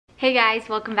Hey guys,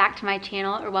 welcome back to my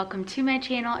channel, or welcome to my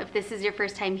channel if this is your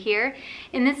first time here.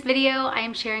 In this video, I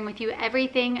am sharing with you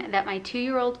everything that my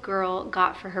 2-year-old girl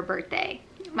got for her birthday.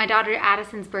 My daughter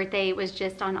Addison's birthday was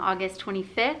just on August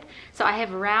 25th, so I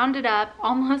have rounded up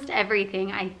almost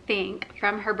everything, I think,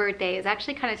 from her birthday. It's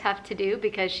actually kind of tough to do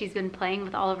because she's been playing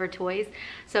with all of her toys,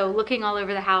 so looking all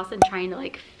over the house and trying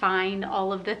to find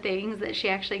all of the things that she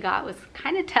actually got was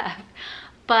kind of tough.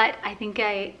 But I think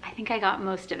I got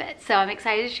most of it. So I'm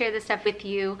excited to share this stuff with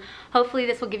you. Hopefully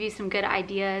this will give you some good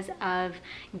ideas of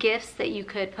gifts that you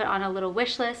could put on a little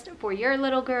wish list for your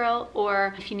little girl,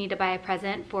 or if you need to buy a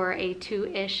present for a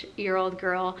 2-ish-year-old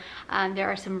girl, there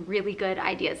are some really good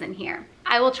ideas in here.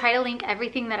 I will try to link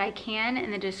everything that I can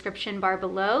in the description bar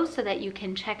below so that you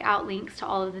can check out links to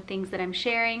all of the things that I'm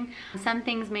sharing. Some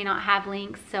things may not have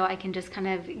links, so I can just kind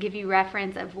of give you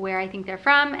reference of where I think they're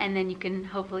from, and then you can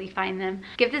hopefully find them.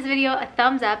 Give this video a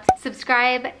thumbs up.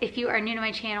 Subscribe if you are new to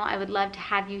my channel. I would love to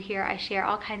have you here. I share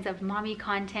all kinds of mommy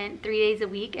content 3 days a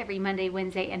week, every Monday,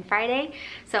 Wednesday, and Friday.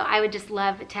 So I would just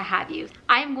love to have you.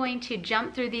 I'm going to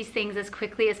jump through these things as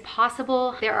quickly as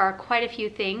possible. There are quite a few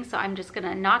things, so I'm just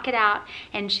gonna knock it out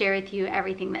and share with you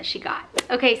everything that she got.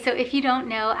 Okay, so if you don't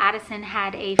know, Addison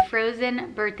had a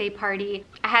Frozen birthday party.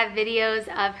 I have videos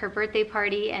of her birthday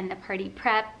party and the party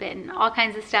prep and all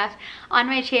kinds of stuff on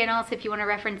my channel, so if you want to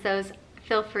reference those,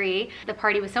 feel free. The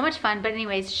party was so much fun, but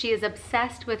anyways, she is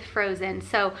obsessed with Frozen.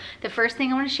 So the first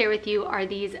thing I want to share with you are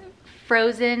these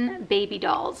Frozen baby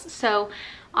dolls. So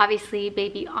obviously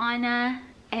baby Anna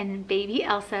and baby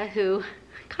Elsa, who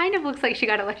kind of looks like she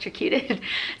got electrocuted.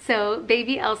 So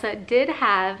baby Elsa did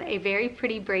have a very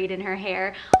pretty braid in her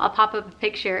hair. I'll pop up a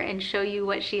picture and show you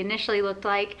what she initially looked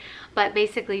like, but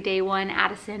basically day one,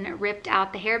 Addison ripped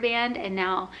out the hairband, and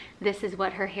now this is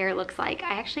what her hair looks like.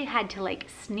 I actually had to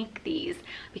sneak these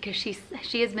because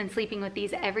she has been sleeping with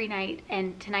these every night,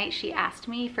 and tonight she asked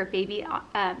me for baby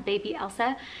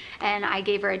Elsa, and I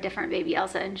gave her a different baby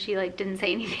Elsa, and she didn't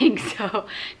say anything, so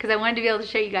because I wanted to be able to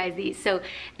show you guys these. So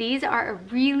these are a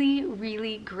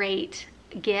really great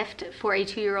gift for a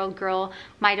 2-year-old girl.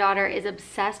 My daughter is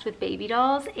obsessed with baby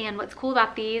dolls, and what's cool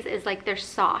about these is they're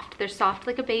soft. They're soft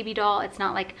like a baby doll. It's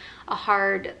not like a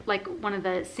hard, like one of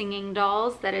the singing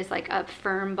dolls that is like a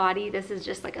firm body. This is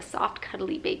just like a soft,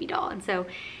 cuddly baby doll. And so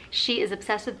she is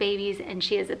obsessed with babies, and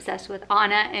she is obsessed with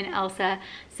Anna and Elsa.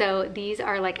 So these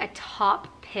are like a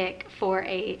top pick for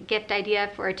a gift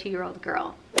idea for a 2-year-old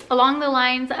girl. Along the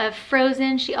lines of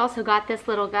Frozen, she also got this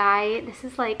little guy. This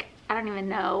is I don't even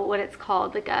know what it's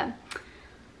called, it's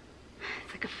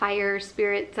like a fire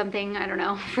spirit something, I don't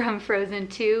know, from Frozen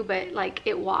 2, but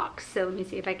it walks. So let me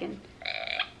see if I can,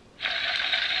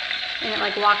 and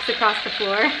it walks across the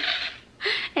floor,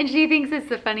 and she thinks it's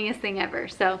the funniest thing ever.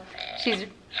 So she's,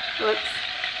 whoops,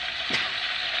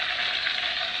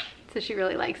 so she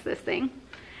really likes this thing.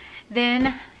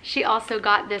 Then she also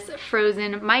got this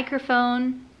Frozen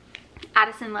microphone.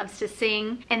 Addison loves to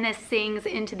sing, and this sings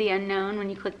Into the Unknown when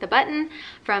you click the button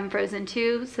from Frozen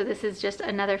 2, so this is just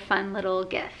another fun little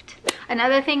gift.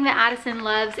 Another thing that Addison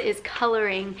loves is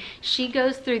coloring. She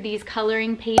goes through these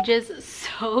coloring pages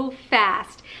so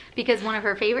fast because one of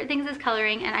her favorite things is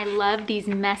coloring, and I love these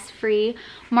mess-free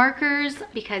markers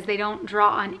because they don't draw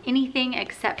on anything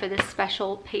except for this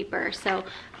special paper. So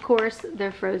of course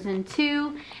they're Frozen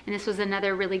 2, and this was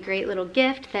another really great little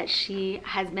gift that she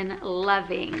has been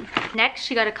loving. Next,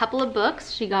 she got a couple of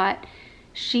books. She got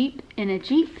Sheep in a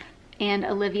Jeep and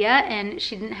Olivia, and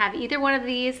she didn't have either one of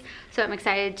these, so I'm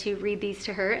excited to read these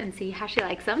to her and see how she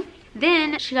likes them.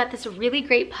 Then she got this really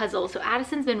great puzzle. So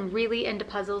Addison's been really into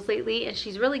puzzles lately, and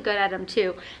she's really good at them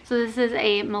too. So this is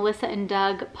a Melissa and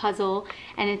Doug puzzle,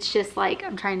 and it's just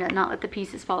I'm trying to not let the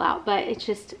pieces fall out, but it's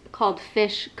just called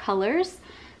Fish Colors.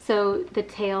 So the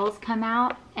tails come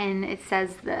out, and it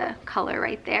says the color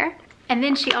right there. And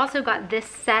then she also got this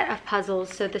set of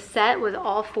puzzles. So the set was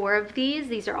all 4 of these.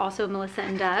 These are also Melissa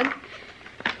and Doug.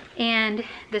 And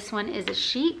this one is a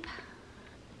sheep.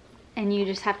 And you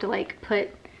just have to put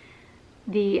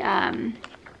the,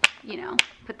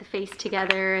 put the face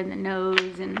together and the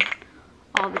nose and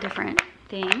all the different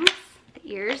things,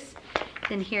 the ears.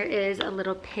 Then here is a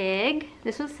little pig.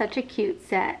 This was such a cute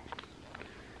set.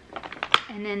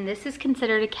 And then this is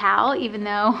considered a cow, even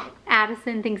though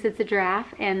Addison thinks it's a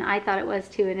giraffe, and I thought it was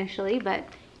too initially, but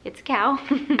it's a cow.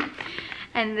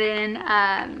 And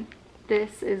then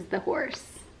this is the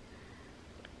horse.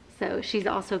 So she's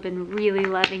also been really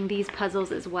loving these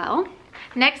puzzles as well.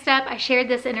 Next up, I shared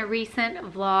this in a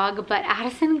recent vlog, but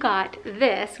Addison got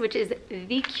this, which is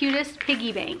the cutest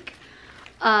piggy bank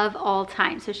of all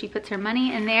time. So she puts her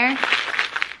money in there.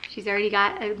 She's already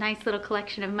got a nice little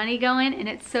collection of money going, and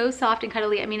it's so soft and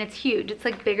cuddly. I mean, it's huge. It's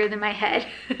like bigger than my head.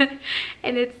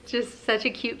 And it's just such a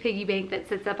cute piggy bank that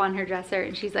sits up on her dresser,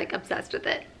 and she's like obsessed with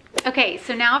it. Okay,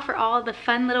 so now for all the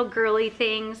fun little girly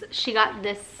things, she got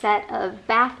this set of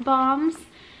bath bombs.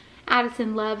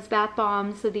 Addison loves bath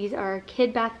bombs, so these are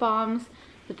kid bath bombs,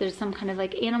 but there's some kind of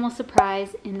like animal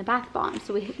surprise in the bath bomb.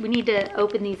 So we need to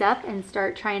open these up and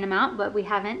start trying them out, but we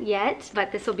haven't yet,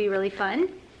 but this will be really fun.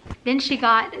 Then she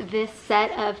got this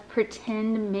set of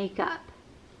pretend makeup.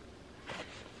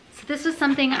 So this was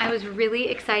something I was really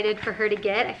excited for her to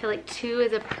get. I feel like 2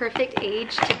 is a perfect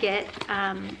age to get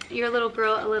your little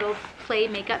girl a little play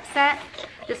makeup set.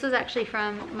 This was actually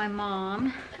from my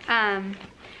mom.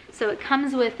 So it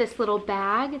comes with this little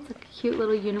bag. It's a cute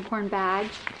little unicorn bag.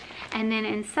 And then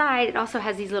inside it also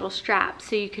has these little straps.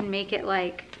 So you can make it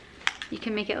like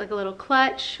a little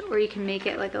clutch, or you can make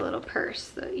it like a little purse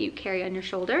that you carry on your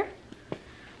shoulder.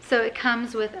 So it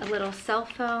comes with a little cell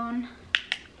phone.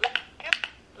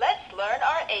 Let's learn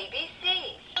our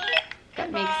ABCs.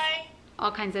 That makes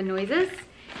all kinds of noises.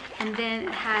 And then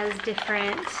it has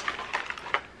different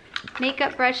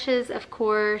makeup brushes, of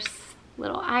course,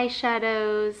 little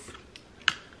eyeshadows,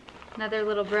 another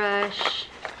little brush.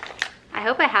 I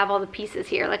hope I have all the pieces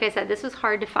here. Like I said, this was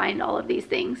hard to find all of these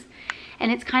things.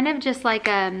 And it's kind of just like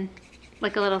a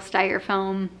little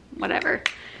styrofoam, whatever.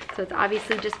 So it's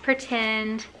obviously just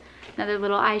pretend. Another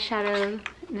little eyeshadow,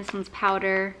 and this one's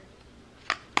powder.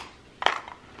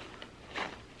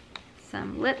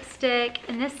 Some lipstick,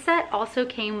 and this set also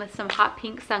came with some hot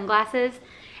pink sunglasses,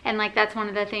 and like that's one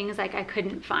of the things like I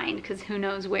couldn't find because who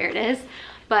knows where it is,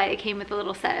 but it came with a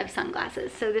little set of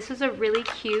sunglasses. So this was a really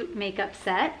cute makeup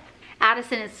set.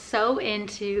 Addison is so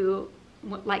into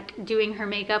like doing her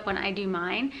makeup when I do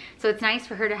mine, so it's nice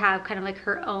for her to have kind of like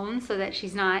her own, so that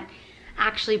she's not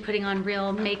actually putting on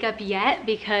real makeup yet,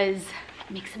 because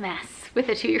it makes a mess with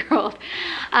a 2-year-old.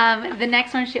 The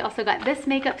next one, she also got this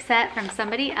makeup set from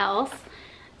somebody else.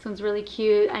 This one's really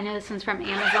cute. I know this one's from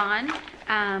Amazon.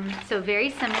 So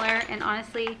very similar, and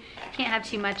honestly, can't have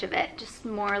too much of it. Just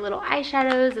more little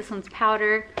eyeshadows. This one's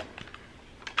powder.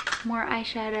 More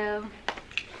eyeshadow.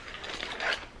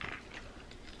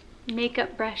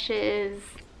 Makeup brushes.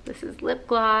 This is lip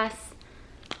gloss.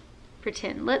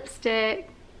 Pretend lipstick.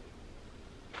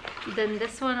 Then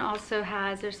this one also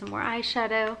has, there's some more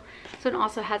eyeshadow. This one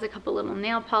also has a couple little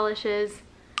nail polishes.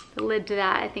 The lid to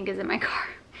that I think is in my car.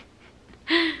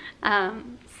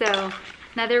 So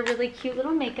another really cute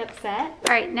little makeup set. All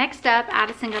right, next up,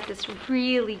 Addison got this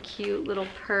really cute little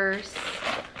purse.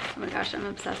 Oh my gosh, I'm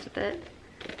obsessed with it.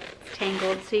 It's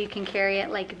tangled, so you can carry it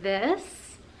like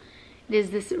this. It is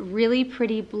this really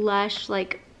pretty blush,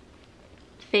 like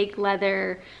fake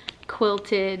leather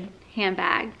quilted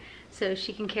handbag. So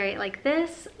she can carry it like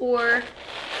this, or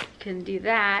you can do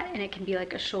that and it can be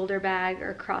like a shoulder bag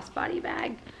or a crossbody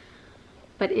bag.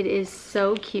 But it is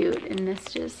so cute, and this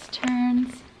just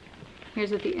turns.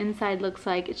 Here's what the inside looks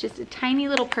like. It's just a tiny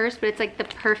little purse, but it's like the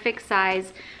perfect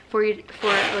size for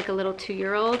like a little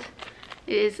 2-year-old.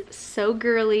 It is so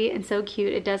girly and so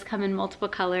cute. It does come in multiple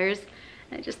colors.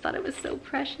 And I just thought it was so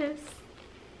precious.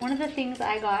 One of the things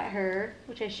I got her,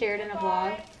 which I shared in a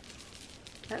vlog,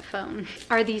 that phone,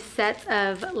 are these sets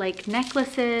of like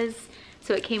necklaces.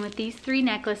 So it came with these 3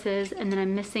 necklaces, and then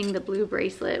I'm missing the blue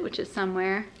bracelet, which is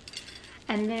somewhere.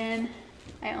 And then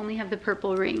I only have the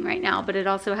purple ring right now, but it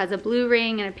also has a blue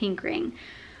ring and a pink ring.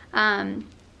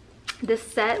 This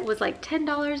set was like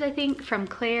 $10, I think, from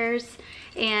Claire's,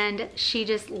 and she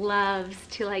just loves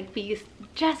to like be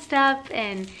dressed up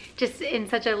and just in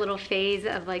such a little phase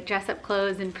of like dress up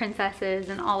clothes and princesses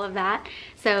and all of that.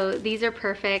 So these are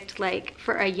perfect like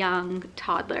for a young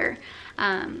toddler.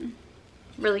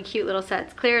 Really cute little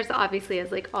sets. Claire's obviously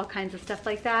has like all kinds of stuff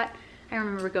like that. I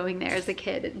remember going there as a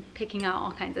kid and picking out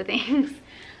all kinds of things.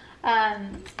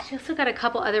 She also got a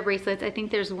couple other bracelets. I think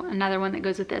there's another one that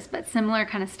goes with this, but similar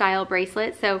kind of style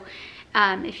bracelet. So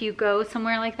if you go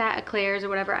somewhere like that, at Claire's or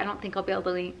whatever, I don't think I'll be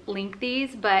able to link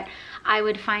these, but I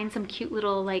would find some cute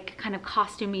little like kind of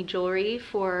costumey jewelry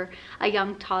for a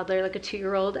young toddler, like a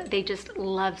 2-year-old. They just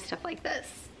love stuff like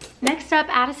this. Next up,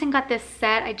 Addison got this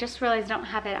set. I just realized I don't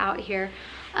have it out here.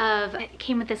 It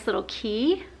came with this little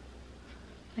key,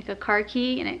 like a car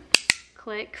key, and it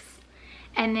clicks.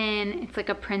 And then it's like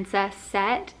a princess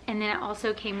set. And then it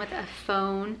also came with a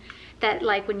phone that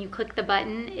like when you click the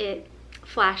button, it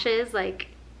flashes like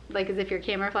like as if your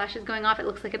camera flash is going off. It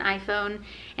looks like an iPhone,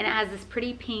 and it has this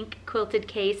pretty pink quilted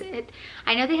case.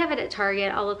 I know they have it at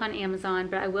Target. I'll look on Amazon,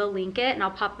 but I will link it, and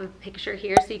I'll pop a picture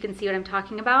here so you can see what I'm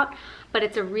talking about. But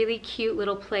it's a really cute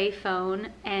little play phone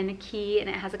and key, and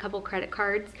it has a couple credit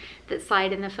cards that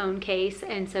slide in the phone case,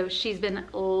 and so she's been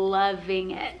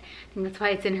loving it. I think that's why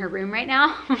it's in her room right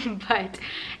now. But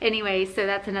anyway, so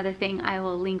that's another thing I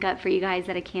will link up for you guys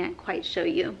that I can't quite show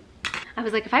you. I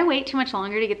was like, if I wait too much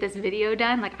longer to get this video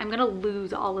done, like I'm gonna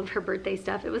lose all of her birthday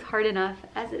stuff. It was hard enough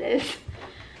as it is.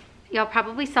 Y'all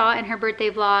probably saw in her birthday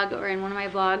vlog or in one of my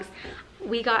vlogs,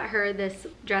 we got her this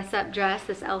dress up dress,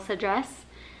 this Elsa dress.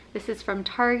 This is from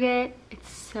Target.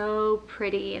 It's so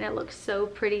pretty, and it looks so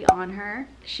pretty on her.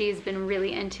 She's been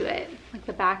really into it. Like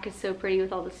the back is so pretty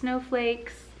with all the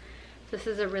snowflakes. This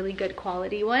is a really good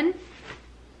quality one.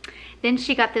 Then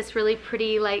she got this really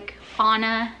pretty like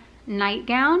Anna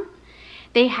nightgown.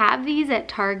 They have these at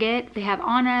Target. They have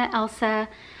Anna, Elsa,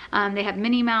 they have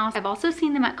Minnie Mouse. I've also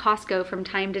seen them at Costco from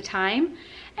time to time,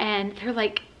 and they're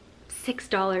like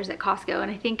 $6 at Costco,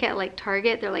 and I think at like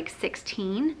Target they're like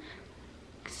 $16.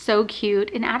 So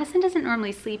cute. And Addison doesn't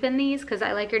normally sleep in these because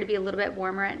I like her to be a little bit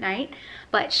warmer at night,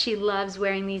 but she loves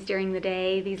wearing these during the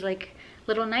day. These like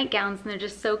little nightgowns, and they're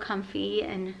just so comfy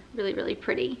and really, really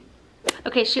pretty.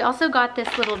 Okay, she also got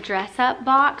this little dress up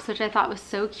box, which I thought was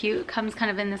so cute. It comes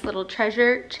kind of in this little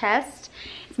treasure chest.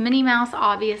 It's Minnie Mouse,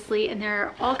 obviously, and there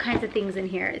are all kinds of things in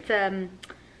here. It's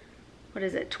what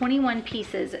is it, 21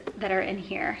 pieces that are in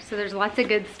here. So there's lots of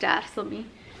good stuff. So let me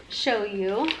show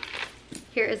you.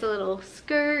 Here is a little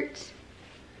skirt.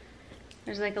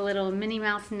 There's like a little Minnie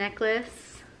Mouse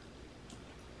necklace.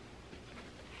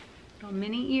 Little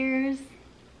Minnie ears.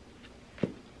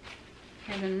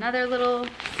 Here's another little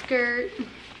skirt.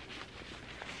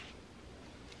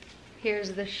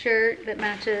 Here's the shirt that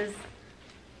matches.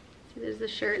 See, there's the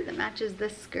shirt that matches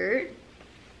this skirt.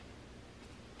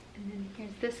 And then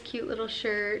here's this cute little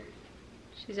shirt.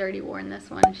 She's already worn this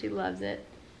one. She loves it.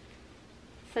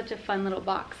 Such a fun little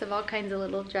box of all kinds of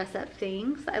little dress up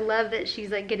things. I love that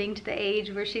she's like getting to the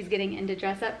age where she's getting into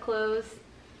dress up clothes.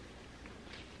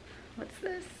 What's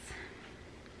this?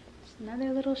 Just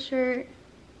another little shirt.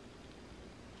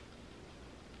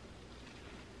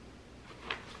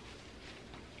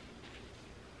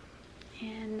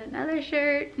 And another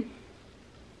shirt.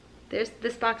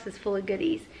 This box is full of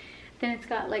goodies. Then it's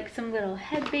got like some little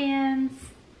headbands,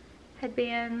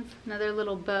 another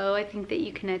little bow I think that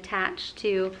you can attach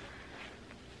to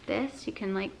this. You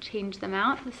can like change them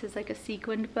out. This is like a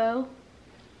sequined bow.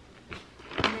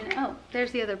 And then, oh,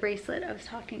 there's the other bracelet I was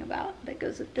talking about that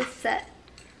goes with this set.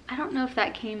 I don't know if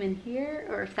that came in here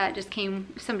or if that just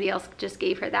came, somebody else just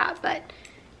gave her that, but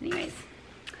anyways.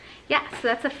 Yeah, so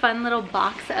that's a fun little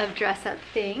box of dress up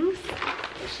things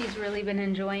that she's really been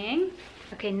enjoying.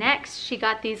 Okay, next she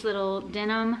got these little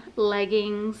denim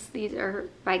leggings. These are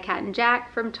by Cat and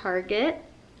Jack from Target.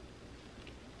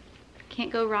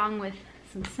 Can't go wrong with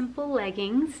some simple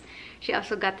leggings. She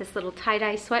also got this little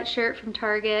tie-dye sweatshirt from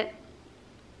Target.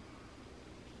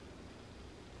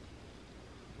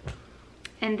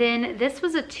 And then this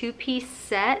was a two-piece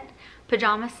set,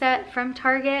 pajama set from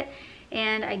Target.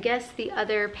 And I guess the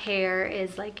other pair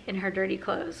is like in her dirty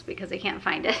clothes because I can't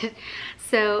find it.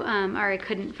 So, or I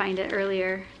couldn't find it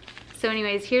earlier. So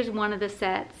anyways, here's one of the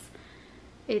sets.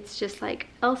 It's just like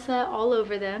Elsa all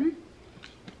over them.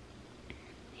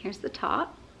 Here's the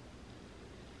top.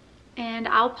 And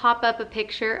I'll pop up a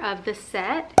picture of the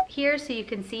set here so you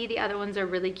can see the other ones are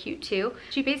really cute too.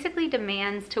 She basically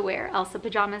demands to wear Elsa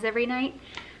pajamas every night.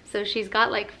 So she's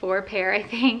got like 4 pair, I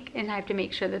think, and I have to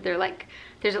make sure that they're like,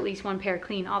 there's at least 1 pair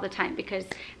clean all the time, because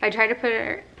if I try to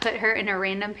put her in a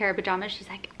random pair of pajamas, she's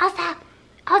like, Elsa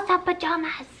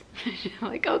pajamas. I'm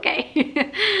like,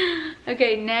 okay.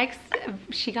 Okay, next,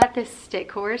 she got this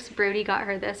stick horse. Brody got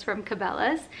her this from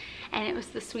Cabela's, and it was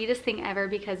the sweetest thing ever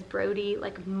because Brody,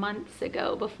 like months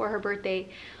ago before her birthday,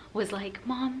 was like,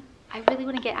 Mom, I really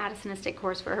want to get Addison a stick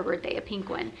horse for her birthday, a pink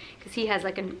one, because he has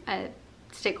like a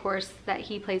stick horse that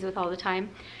he plays with all the time.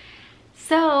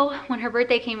 So when her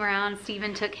birthday came around,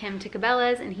 Steven took him to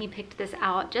Cabela's and he picked this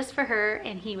out just for her,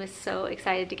 and he was so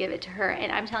excited to give it to her.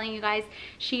 And I'm telling you guys,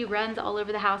 she runs all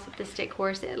over the house with the stick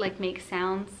horse. It like makes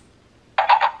sounds.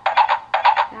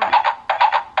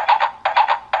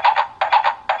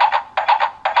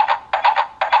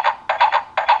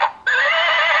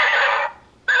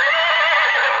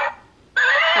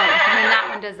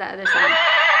 Does that other sound.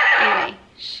 Anyway,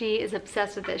 she is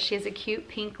obsessed with this. She has a cute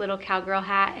pink little cowgirl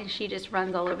hat and she just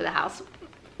runs all over the house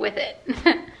with it.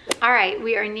 All right,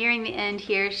 we are nearing the end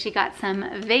here. She got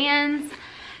some Vans.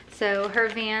 So her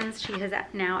Vans she has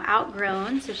now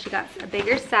outgrown, so she got a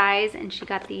bigger size, and she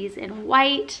got these in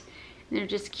white. They're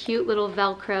just cute little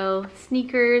Velcro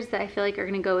sneakers that I feel like are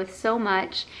gonna go with so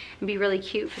much and be really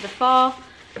cute for the fall.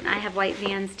 And I have white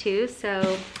Vans too,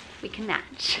 so we can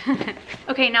match.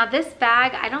 Okay, now this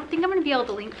bag, I don't think I'm gonna be able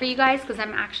to link for you guys because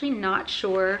I'm actually not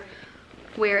sure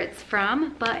where it's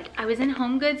from, but I was in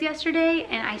Home Goods yesterday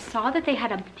and I saw that they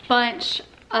had a bunch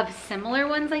of similar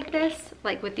ones like this,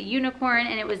 like with the unicorn,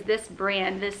 and it was this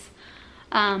brand, this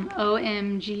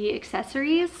OMG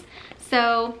Accessories.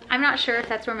 So I'm not sure if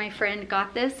that's where my friend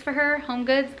got this for her, Home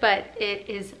Goods, but it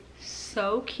is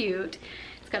so cute.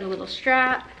 It's got a little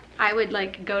strap. I would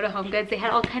like go to Home Goods. They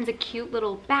had all kinds of cute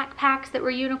little backpacks that were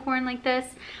unicorn like this,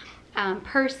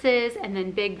 purses, and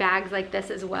then big bags like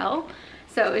this as well.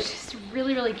 So it's just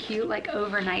really, really cute, like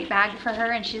overnight bag for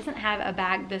her, and she doesn't have a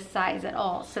bag this size at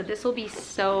all. So this will be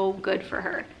so good for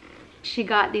her. She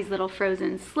got these little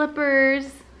Frozen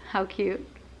slippers. How cute.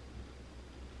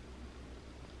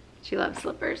 She loves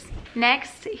slippers.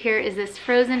 Next, here is this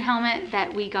Frozen helmet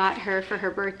that we got her for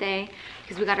her birthday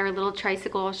because we got her a little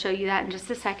tricycle. I'll show you that in just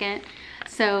a second.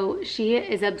 So she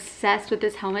is obsessed with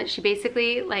this helmet. She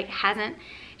basically like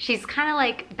she's kind of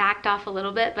like backed off a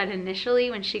little bit, but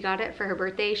initially when she got it for her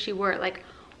birthday, she wore it like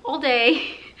all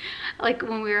day, like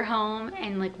when we were home,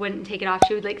 and like wouldn't take it off.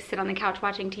 She would like sit on the couch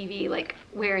watching TV, like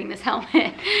wearing this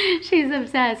helmet. She's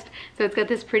obsessed. So it's got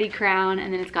this pretty crown,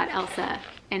 and then it's got Elsa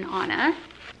and Anna.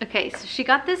 Okay, so she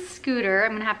got this scooter.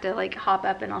 I'm gonna have to like hop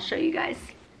up and I'll show you guys.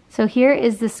 So here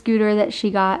is the scooter that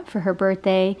she got for her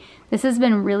birthday. This has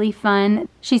been really fun.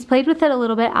 She's played with it a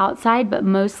little bit outside, but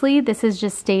mostly this has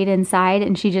just stayed inside,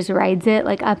 and she just rides it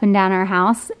like up and down our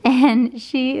house, and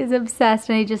she is obsessed.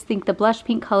 And I just think the blush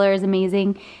pink color is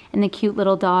amazing, and the cute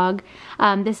little dog.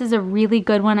 This is a really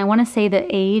good one. I want to say the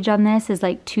age on this is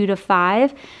like 2 to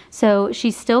 5. So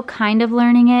she's still kind of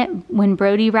learning it. When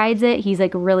Brody rides it, he's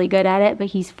like really good at it, but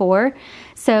he's 4.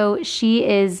 So she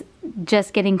is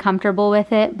just getting comfortable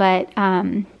with it, but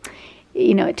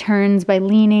you know, it turns by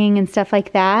leaning and stuff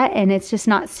like that, and it's just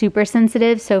not super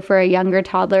sensitive. So for a younger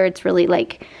toddler, it's really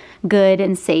like good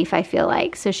and safe, I feel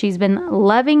like. So she's been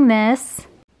loving this.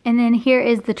 And then here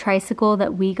is the tricycle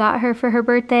that we got her for her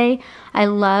birthday. I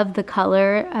love the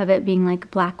color of it being like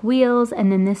black wheels,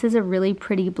 and then this is a really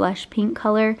pretty blush pink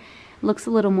color. Looks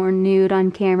a little more nude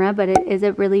on camera, but it is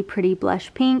a really pretty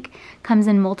blush pink. Comes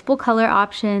in multiple color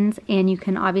options, and you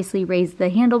can obviously raise the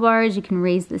handlebars, you can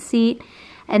raise the seat.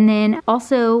 And then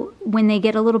also when they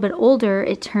get a little bit older,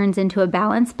 it turns into a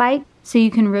balance bike. So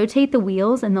you can rotate the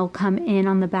wheels and they'll come in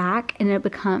on the back, and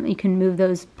you can move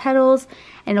those pedals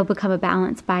and it'll become a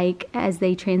balance bike as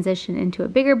they transition into a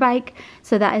bigger bike.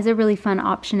 So that is a really fun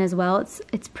option as well.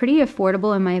 It's pretty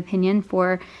affordable in my opinion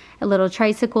for a little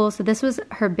tricycle. So this was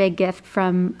her big gift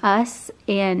from us,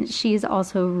 and she's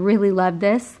also really loved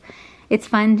this. It's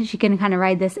fun. She can kind of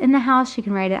ride this in the house. She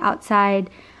can ride it outside.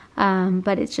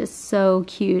 But it's just so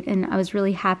cute, and I was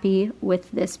really happy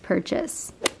with this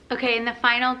purchase. Okay, and the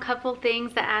final couple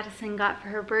things that Addison got for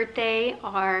her birthday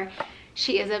are,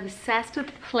 she is obsessed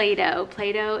with Play-Doh.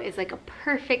 Play-Doh is like a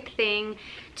perfect thing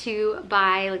to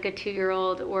buy like a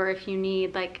 2-year-old, or if you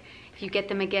need like, if you get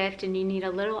them a gift and you need a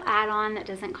little add-on that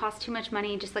doesn't cost too much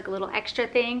money, just like a little extra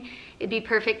thing, it'd be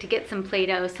perfect to get some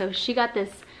Play-Doh. So she got this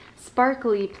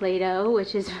sparkly Play-Doh,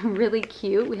 which is really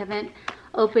cute. We haven't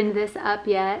opened this up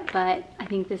yet, but I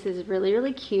think this is really,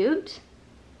 really cute.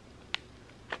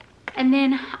 And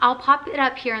then I'll pop it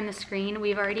up here on the screen.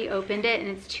 We've already opened it and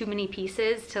it's too many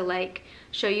pieces to like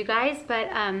show you guys, but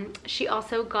she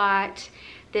also got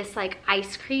this like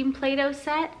ice cream Play-Doh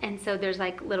set, and so there's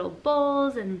like little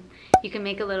bowls, and you can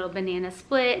make a little banana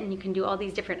split, and you can do all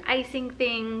these different icing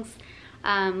things.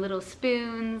 Little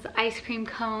spoons, ice cream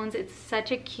cones. It's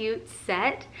such a cute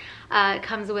set. It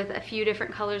comes with a few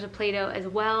different colors of Play-Doh as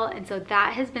well, and so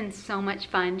that has been so much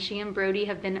fun. She and Brody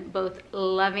have been both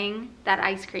loving that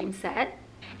ice cream set.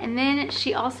 And then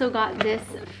she also got this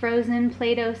Frozen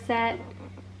Play-Doh set.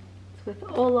 It's with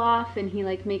Olaf, and he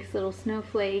like makes little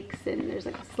snowflakes, and there's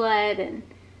like a sled, and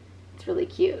it's really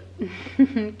cute.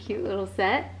 Cute little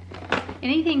set.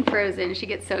 Anything Frozen she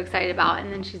gets so excited about,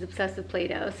 and then she's obsessed with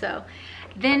Play-Doh. So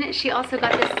then she also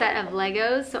got this set of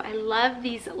Legos. So I love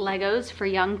these Legos for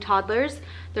young toddlers.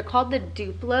 They're called the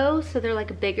Duplo, so they're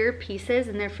like bigger pieces,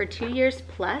 and they're for 2 years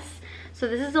plus. So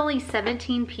this is only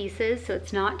 17 pieces, so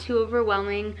it's not too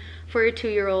overwhelming for a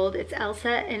 2-year-old. It's Elsa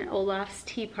and Olaf's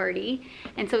tea party,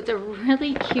 and so it's a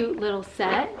really cute little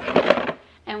set.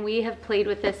 And we have played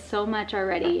with this so much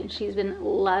already, and she's been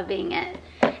loving it.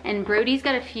 And Brody's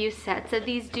got a few sets of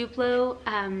these Duplo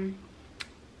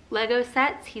Lego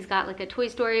sets. He's got like a Toy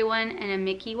Story one and a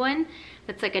Mickey one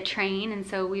that's like a train, and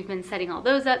so we've been setting all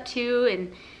those up too,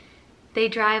 and they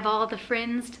drive all the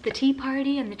friends to the tea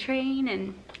party and the train,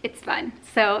 and it's fun.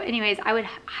 So anyways, I would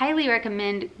highly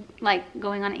recommend like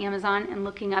going on Amazon and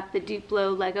looking up the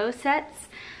Duplo Lego sets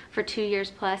for 2 years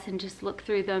plus and just look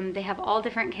through them. They have all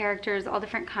different characters, all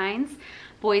different kinds,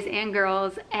 boys and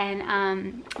girls,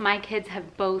 and my kids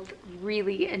have both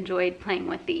really enjoyed playing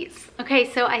with these. Okay,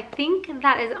 so I think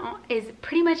that is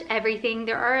pretty much everything.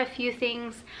 There are a few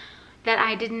things that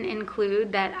I didn't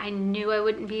include that I knew I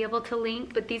wouldn't be able to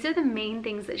link, but these are the main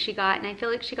things that she got, and I feel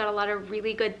like she got a lot of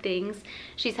really good things.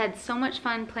 She's had so much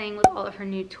fun playing with all of her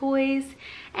new toys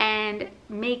and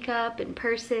makeup and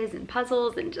purses and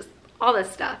puzzles and just all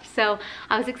this stuff. So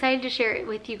I was excited to share it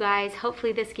with you guys.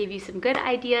 Hopefully this gave you some good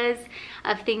ideas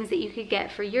of things that you could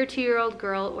get for your 2-year-old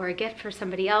girl or a gift for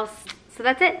somebody else. So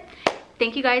that's it.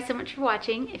 Thank you guys so much for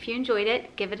watching. If you enjoyed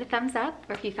it, give it a thumbs up,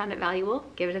 or if you found it valuable,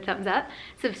 give it a thumbs up.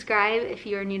 Subscribe if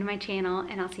you are new to my channel,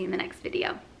 and I'll see you in the next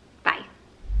video. Bye.